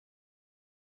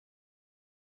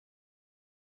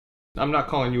I'm not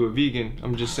calling you a vegan.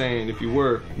 I'm just saying if you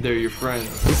were, they're your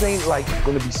friends. This ain't like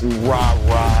gonna be some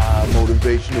rah-rah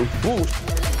motivational boost.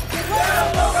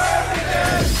 Sales over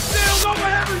everything! Sales over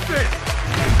everything!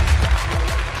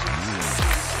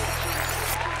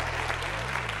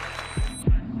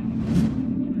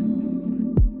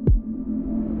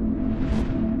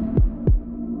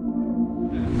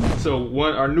 So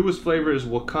our newest flavor is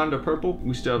Wakanda Purple.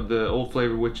 We still have the old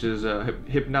flavor, which is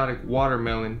Hypnotic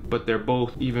Watermelon, but they're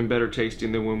both even better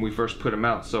tasting than when we first put them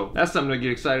out. So that's something to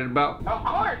get excited about. Of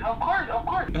course.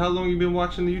 How long you been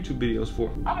watching the YouTube videos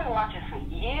for? I've been watching for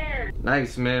years.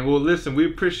 Nice, man. Well, listen, we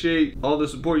appreciate all the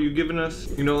support you've given us.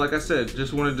 You know, like I said,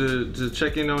 just wanted to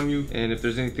check in on you, and if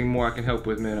there's anything more I can help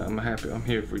with, man, I'm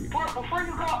here for you. Before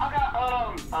you go, I got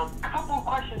a couple of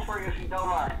questions for you if you don't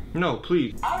mind. No,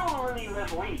 please. I don't really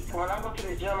lift weights. When I go to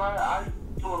the gym, I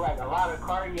do like a lot of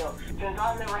cardio. Since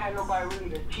I've never had nobody really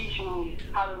to teach me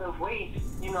how to lift weights,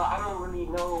 you know, I don't really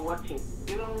know what to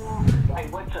do,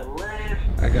 like what to lift.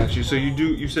 I got you. So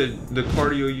you said the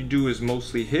cardio you do is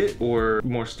mostly HIIT or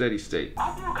more steady state?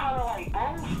 I do kind of like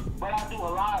both, but I do a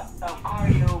lot of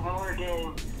cardio more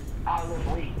than I lift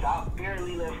weights. I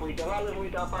barely lift weights. If I lift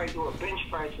weights, I'll probably do a bench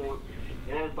press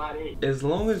and that's about it. As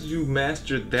long as you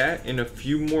master that and a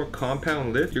few more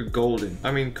compound lifts, you're golden.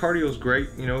 I mean, cardio's great.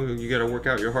 You know, you got to work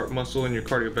out your heart muscle and your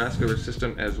cardiovascular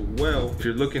system as well. If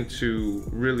you're looking to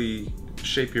really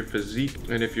shape your physique,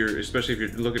 and especially if you're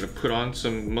looking to put on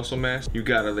some muscle mass, you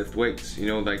gotta lift weights. You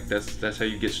know, like that's how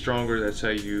you get stronger. That's how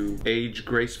you age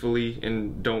gracefully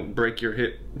and don't break your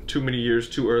hip too many years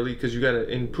too early, because you gotta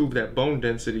improve that bone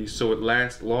density so it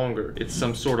lasts longer. It's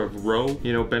some sort of row,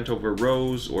 you know, bent over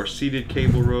rows or seated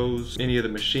cable rows, any of the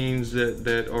machines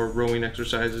that are rowing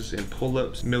exercises, and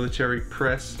pull-ups, military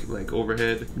press, like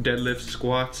overhead, deadlifts,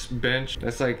 squats, bench.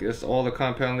 That's all the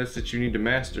compound lifts that you need to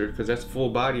master, because that's full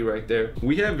body right there.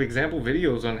 We have example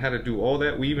videos on how to do all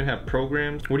that. We even have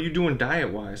programs. What are you doing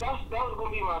diet-wise? That was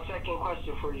gonna be my second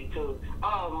question for you too.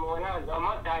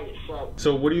 My diet sucks.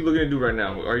 So what are you looking to do right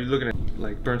now? Are you looking to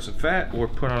like burn some fat or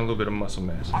put on a little bit of muscle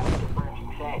mass? I need to burn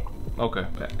some fat. Okay.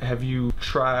 Have you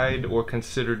tried or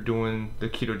considered doing the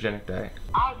ketogenic diet?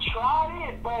 I tried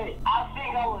it, but I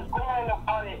think I was going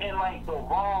about it in like the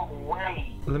wrong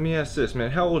way. Let me ask this,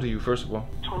 man. How old are you, first of all?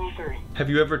 23. Have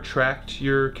you ever tracked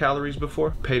your calories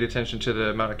before? Paid attention to the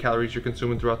amount of calories you're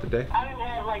consuming throughout the day? I didn't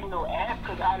have like no app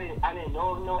because I didn't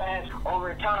know of no apps.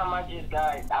 Over time, I just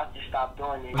stopped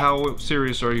doing it. How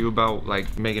serious are you about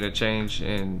like making a change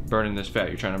and burning this fat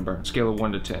you're trying to burn? Scale of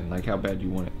 1 to 10, like how bad do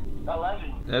you want it?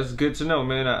 11. That's good to know,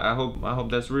 man. I hope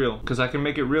that's real, because I can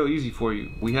make it real easy for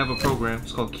you. We have a program.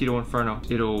 It's called Keto Inferno.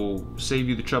 It'll save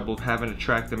you the trouble of having to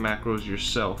track the macros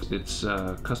yourself. It's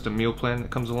a custom meal plan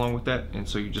that comes along with that, and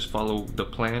so you just follow the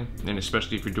plan. And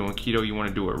especially if you're doing keto, you want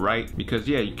to do it right, because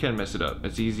yeah, you can mess it up.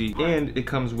 It's easy, and it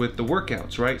comes with the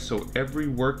workouts, right? So every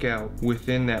workout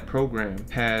within that program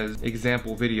has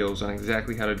example videos on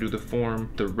exactly how to do the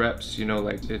form, the reps. You know,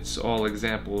 like it's all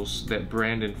examples that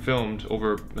Brandon filmed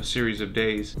over a series of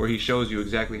days, where he shows you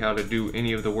exactly how to do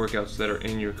any of the workouts that are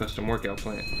in your custom workout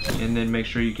plan. And then make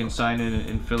sure you can sign in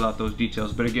and fill out those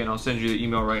details. But again, I'll send you the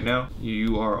email right now.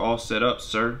 You are all set up,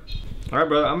 sir. All right,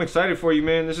 brother, I'm excited for you,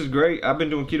 man. This is great. I've been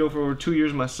doing keto for over 2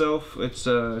 years myself. It's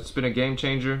been a game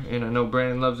changer, and I know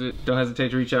Brandon loves it. Don't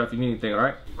hesitate to reach out if you need anything, all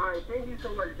right? All right, thank you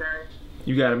so much, guys.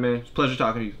 You got it, man. It's a pleasure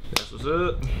talking to you. That's what's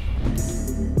up.